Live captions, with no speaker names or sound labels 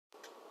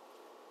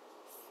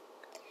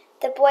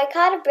The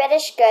boycott of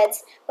British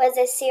goods was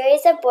a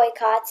series of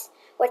boycotts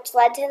which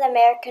led to the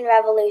American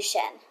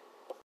Revolution.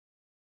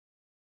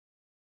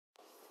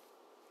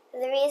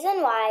 The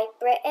reason why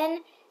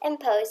Britain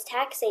imposed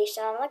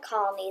taxation on the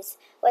colonies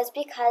was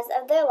because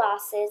of their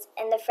losses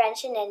in the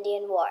French and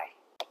Indian War.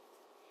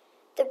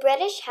 The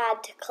British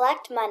had to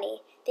collect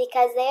money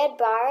because they had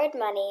borrowed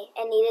money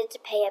and needed to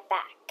pay it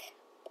back.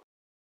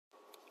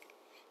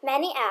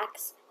 Many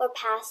acts were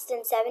passed in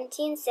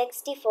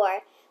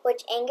 1764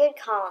 which angered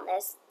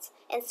colonists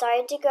and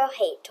started to grow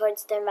hate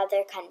towards their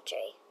mother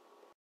country.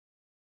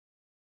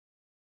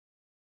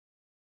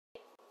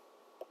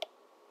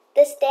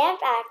 The Stamp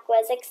Act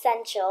was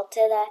essential to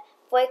the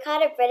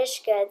boycott of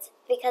British goods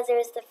because it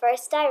was the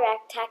first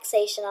direct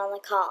taxation on the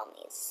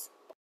colonies.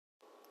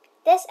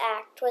 This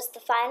act was the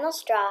final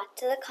straw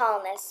to the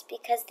colonists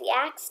because the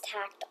acts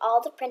taxed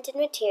all the printed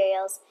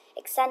materials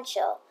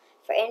essential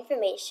for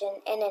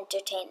information and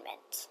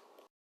entertainment.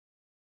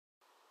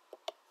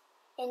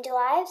 In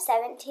July of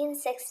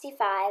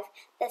 1765,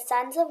 the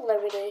Sons of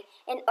Liberty,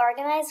 an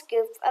organized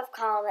group of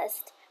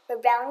colonists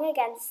rebelling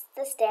against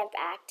the Stamp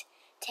Act,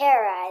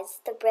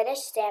 terrorized the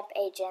British stamp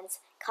agents,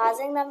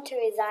 causing them to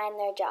resign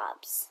their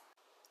jobs.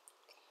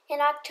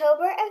 In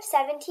October of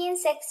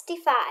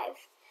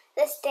 1765,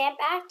 the Stamp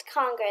Act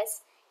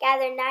Congress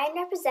gathered 9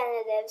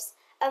 representatives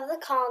of the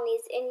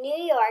colonies in New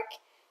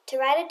York to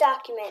write a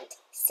document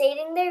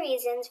stating their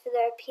reasons for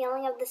the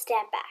repealing of the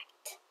Stamp Act.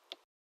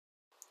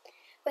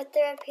 With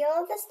the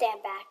repeal of the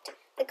Stamp Act,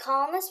 the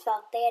colonists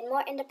felt they had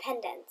more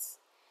independence.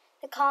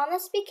 The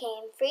colonists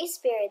became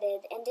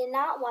free-spirited and did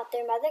not want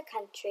their mother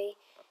country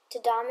to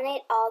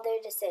dominate all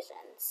their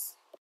decisions.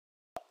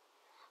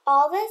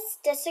 All this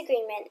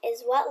disagreement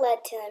is what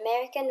led to the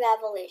American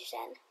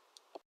Revolution.